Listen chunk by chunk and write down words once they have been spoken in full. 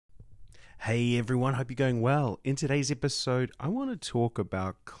Hey everyone, hope you're going well. In today's episode, I want to talk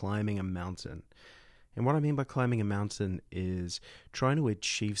about climbing a mountain. And what I mean by climbing a mountain is trying to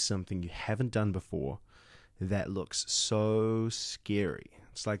achieve something you haven't done before that looks so scary.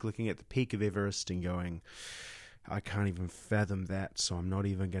 It's like looking at the peak of Everest and going, I can't even fathom that, so I'm not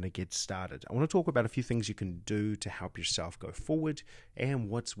even going to get started. I want to talk about a few things you can do to help yourself go forward and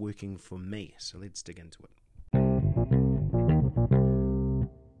what's working for me. So let's dig into it.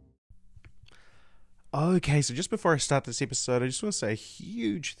 Okay, so just before I start this episode, I just want to say a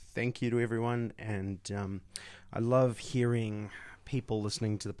huge thank you to everyone. And I love hearing people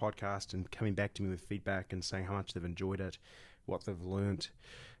listening to the podcast and coming back to me with feedback and saying how much they've enjoyed it, what they've learned.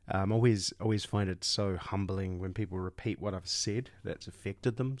 Always find it so humbling when people repeat what I've said that's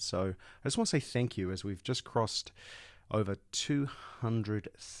affected them. So I just want to say thank you, as we've just crossed over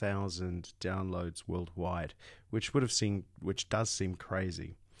 200,000 downloads worldwide, which does seem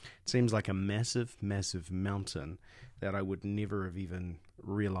crazy. It seems like a massive, massive mountain that I would never have even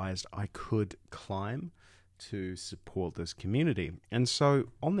realized I could climb to support this community. And so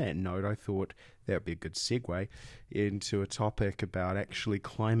on that note, I thought that would be a good segue into a topic about actually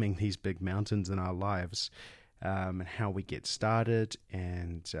climbing these big mountains in our lives, and how we get started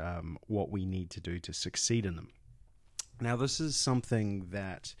and what we need to do to succeed in them. Now, this is something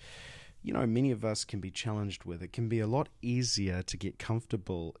that many of us can be challenged with. It can be a lot easier to get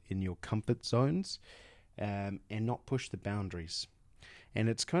comfortable in your comfort zones and not push the boundaries. And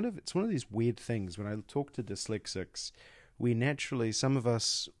it's one of these weird things. When I talk to dyslexics, some of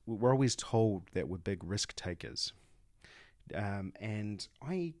us, we're always told that we're big risk takers. And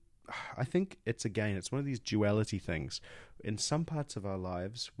I think it's one of these duality things. In some parts of our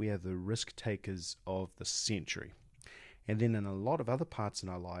lives, we are the risk takers of the century. And then in a lot of other parts in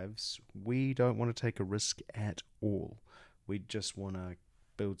our lives, we don't want to take a risk at all. We just want to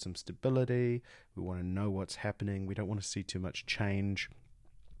build some stability. We want to know what's happening. We don't want to see too much change.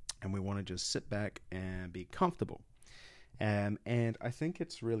 And we want to just sit back and be comfortable. And I think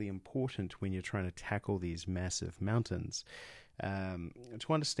it's really important when you're trying to tackle these massive mountains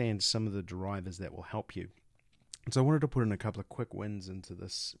to understand some of the drivers that will help you. And so I wanted to put in a couple of quick wins into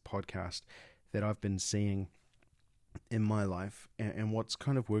this podcast that I've been seeing in my life and what's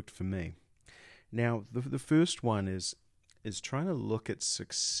kind of worked for me. Now, the first one is trying to look at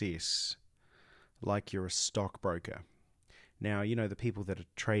success like you're a stockbroker. Now, the people that are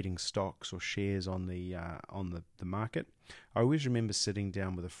trading stocks or shares on the market. I always remember sitting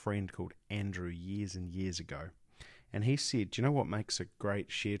down with a friend called Andrew years and years ago, and he said, "Do you know what makes a great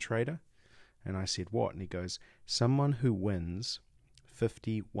share trader?" And I said, "What?" And he goes, "Someone who wins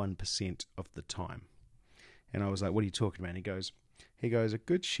 51% of the time." And I was like, "What are you talking about?" And he goes, "A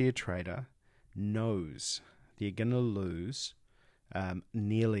good share trader knows that you're going to lose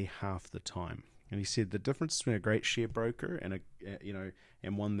nearly half the time." And he said the difference between a great share broker and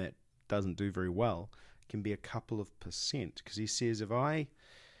and one that doesn't do very well can be a couple of percent. Because he says if I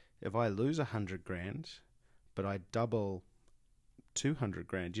lose 100 grand, but I double 200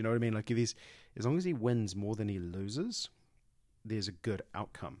 grand, you know what I mean? Like as long as he wins more than he loses, there's a good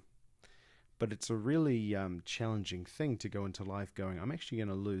outcome. But it's a really challenging thing to go into life going, I'm actually going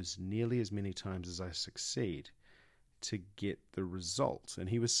to lose nearly as many times as I succeed to get the result. And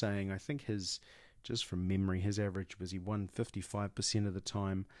he was saying, I think just from memory, his average was he won 55% of the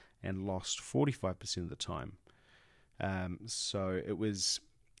time and lost 45% of the time. So it was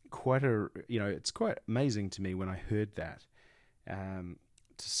it's quite amazing to me when I heard that, to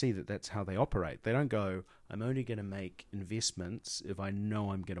see that that's how they operate. They don't go, I'm only going to make investments if I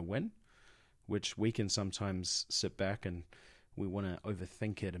know I'm going to win, which we can sometimes sit back and we want to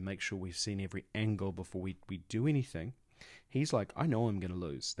overthink it and make sure we've seen every angle before we do anything. He's like, I know I'm going to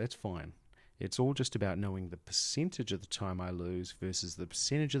lose. That's fine. It's all just about knowing the percentage of the time I lose versus the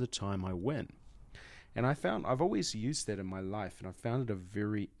percentage of the time I win. And I've always used that in my life, and I found it a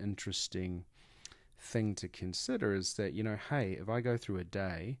very interesting thing to consider is that, hey, if I go through a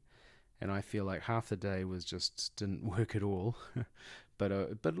day and I feel like half the day didn't work at all, but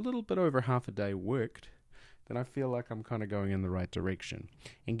a little bit over half a day worked, then I feel like I'm kind of going in the right direction.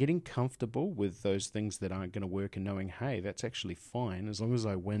 And getting comfortable with those things that aren't going to work and knowing, hey, that's actually fine. As long as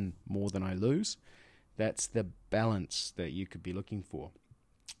I win more than I lose, that's the balance that you could be looking for.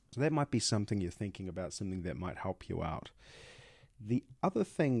 So that might be something you're thinking about, something that might help you out. The other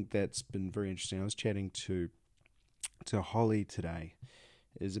thing that's been very interesting, I was chatting to Holly today,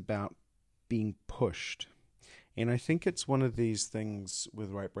 is about being pushed. And I think it's one of these things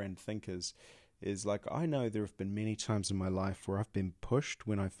with right brand thinkers is like, I know there have been many times in my life where I've been pushed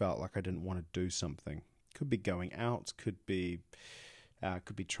when I felt like I didn't want to do something. Could be going out, could be It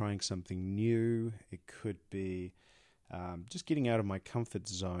could be trying something new. It could be just getting out of my comfort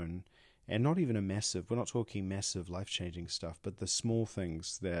zone, and not even we're not talking massive life-changing stuff, but the small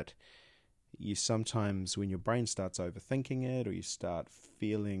things that you sometimes, when your brain starts overthinking it, or you start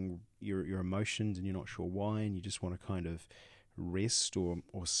feeling your emotions and you're not sure why, and you just want to kind of rest or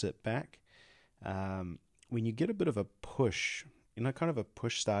sit back, when you get a bit of a push, kind of a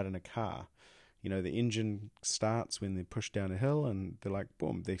push start in a car, the engine starts when they push down a hill and they're like,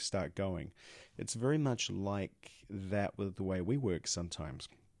 boom, they start going. It's very much like that with the way we work sometimes.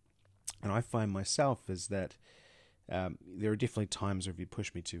 And I find myself is that there are definitely times where if you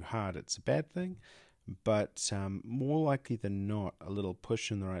push me too hard, it's a bad thing. But more likely than not, a little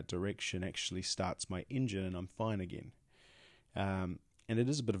push in the right direction actually starts my engine and I'm fine again. And it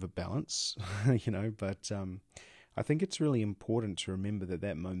is a bit of a balance, but I think it's really important to remember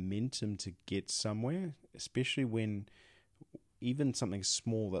that momentum to get somewhere, especially when even something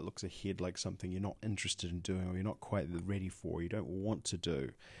small that looks ahead, like something you're not interested in doing or you're not quite ready for, you don't want to do,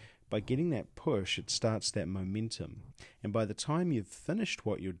 by getting that push, it starts that momentum. And by the time you've finished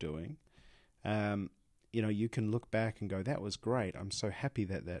what you're doing, you can look back and go, that was great. I'm so happy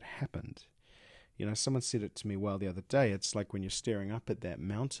that happened. Someone said it to me well the other day. It's like when you're staring up at that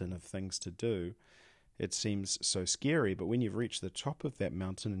mountain of things to do, it seems so scary, but when you've reached the top of that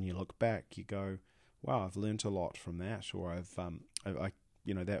mountain and you look back, you go, wow, I've learned a lot from that, or I've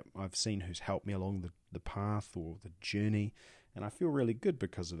seen who's helped me along the path or the journey, and I feel really good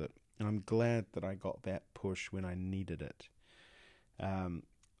because of it. And I'm glad that I got that push when I needed it.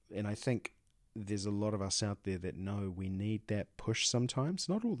 And I think there's a lot of us out there that know we need that push sometimes,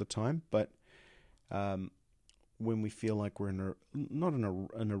 not all the time, but when we feel like we're not in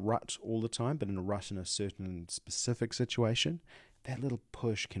a rut all the time, but in a rut in a certain specific situation, that little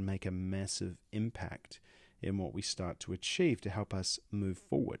push can make a massive impact in what we start to achieve to help us move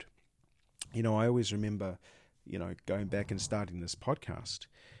forward. I always remember, going back and starting this podcast,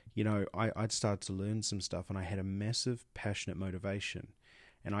 I'd started to learn some stuff and I had a massive passionate motivation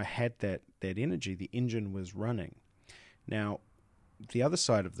and I had that energy. The engine was running. Now, the other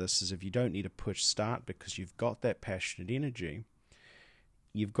side of this is if you don't need a push start because you've got that passionate energy,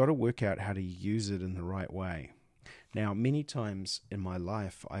 you've got to work out how to use it in the right way. Now, many times in my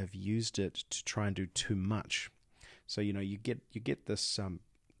life, I've used it to try and do too much. So, you get this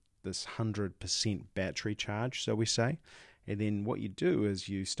 100% battery charge, so we say, and then what you do is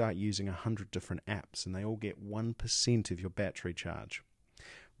you start using 100 different apps, and they all get 1% of your battery charge.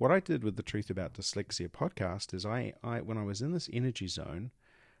 What I did with the Truth About Dyslexia podcast is I when I was in this energy zone,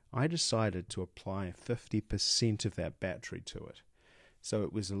 I decided to apply 50% of that battery to it. So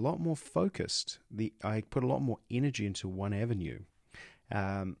it was a lot more focused. I put a lot more energy into one avenue.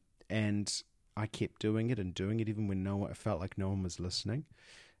 And I kept doing it even when I felt like no one was listening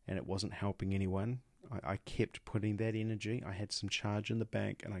and it wasn't helping anyone. I kept putting that energy. I had some charge in the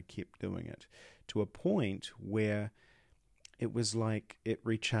bank and I kept doing it to a point where it was like it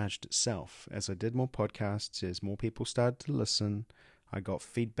recharged itself. As I did more podcasts, as more people started to listen, I got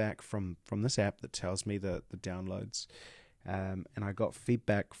feedback from this app that tells me the downloads, and I got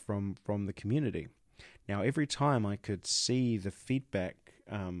feedback from the community. Now, every time I could see the feedback,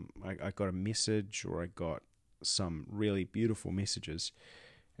 I got a message or I got some really beautiful messages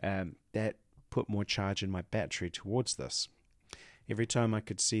that put more charge in my battery towards this. Every time I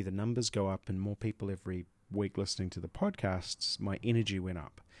could see the numbers go up and more people every week listening to the podcasts, my energy went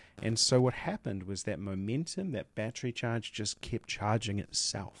up. And so what happened was that momentum, that battery charge just kept charging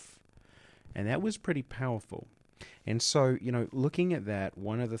itself. And that was pretty powerful. And so, looking at that,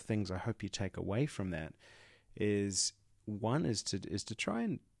 one of the things I hope you take away from that is to try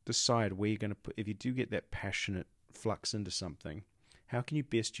and decide where you're going to put, if you do get that passionate flux into something, how can you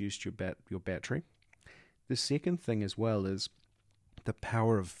best use your battery? The second thing as well is the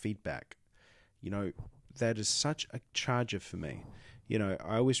power of feedback. That is such a charger for me.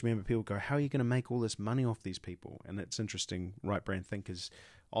 I always remember people go, how are you going to make all this money off these people? And it's interesting, right brain thinkers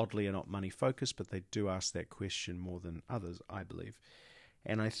oddly are not money focused, but they do ask that question more than others, I believe.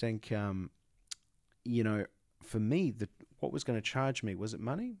 And I think, for me, what was going to charge me, was it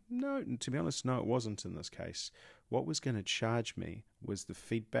money? No, to be honest, no, it wasn't in this case. What was going to charge me was the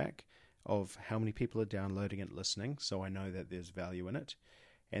feedback of how many people are downloading and listening, so I know that there's value in it.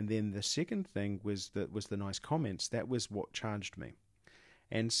 And then the second thing was the nice comments. That was what charged me.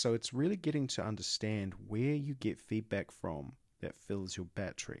 And so it's really getting to understand where you get feedback from that fills your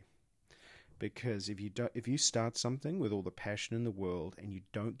battery. Because if you start something with all the passion in the world and you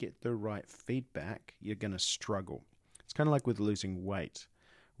don't get the right feedback, you're going to struggle. It's kind of like with losing weight.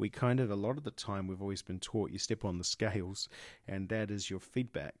 We kind of, a lot of the time, we've always been taught you step on the scales, and that is your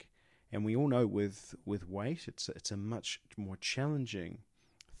feedback. And we all know with weight, it's a much more challenging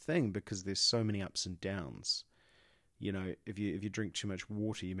thing because there's so many ups and downs. You know, if you drink too much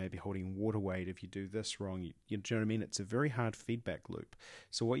water, you may be holding water weight. If you do this wrong, you know what I mean? It's a very hard feedback loop.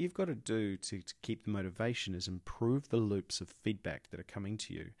 So what you've got to do to keep the motivation is improve the loops of feedback that are coming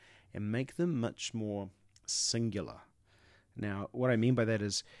to you and make them much more singular. Now, what I mean by that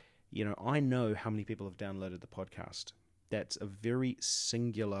is, you know, I know how many people have downloaded the podcast. That's a very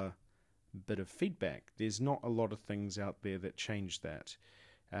singular bit of feedback. There's not a lot of things out there that change that.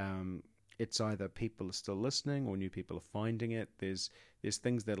 It's either people are still listening or new people are finding it. There's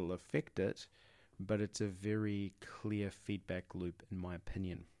things that'll affect it, but it's a very clear feedback loop in my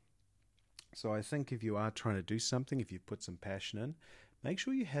opinion. So I think if you are trying to do something, if you've put some passion in, make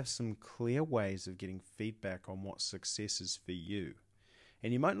sure you have some clear ways of getting feedback on what success is for you.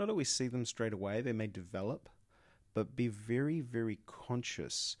 And you might not always see them straight away. They may develop, but be very, very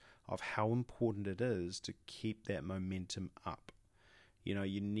conscious of how important it is to keep that momentum up. You know,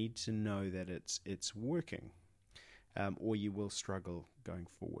 you need to know that it's working, or you will struggle going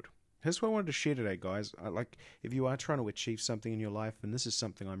forward. That's what I wanted to share today, guys. If you are trying to achieve something in your life, and this is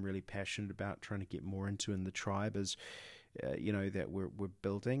something I'm really passionate about, trying to get more into in the tribe, is that we're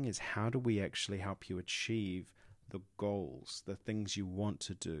building, is how do we actually help you achieve the goals, the things you want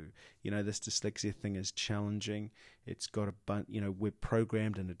to do. You know, this dyslexia thing is challenging. It's got a bunch. You know, we're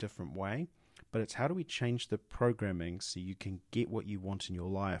programmed in a different way. But it's how do we change the programming so you can get what you want in your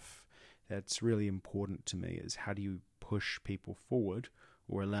life. That's really important to me, is how do you push people forward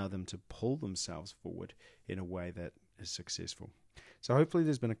or allow them to pull themselves forward in a way that is successful. So hopefully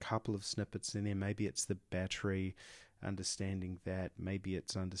there's been a couple of snippets in there. Maybe it's the battery, understanding that. Maybe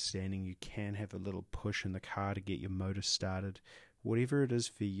it's understanding you can have a little push in the car to get your motor started. Whatever it is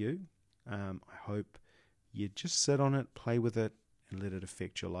for you, I hope you just sit on it, play with it, and let it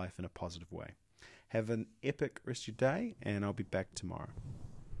affect your life in a positive way. Have an epic rest of your day, and I'll be back tomorrow.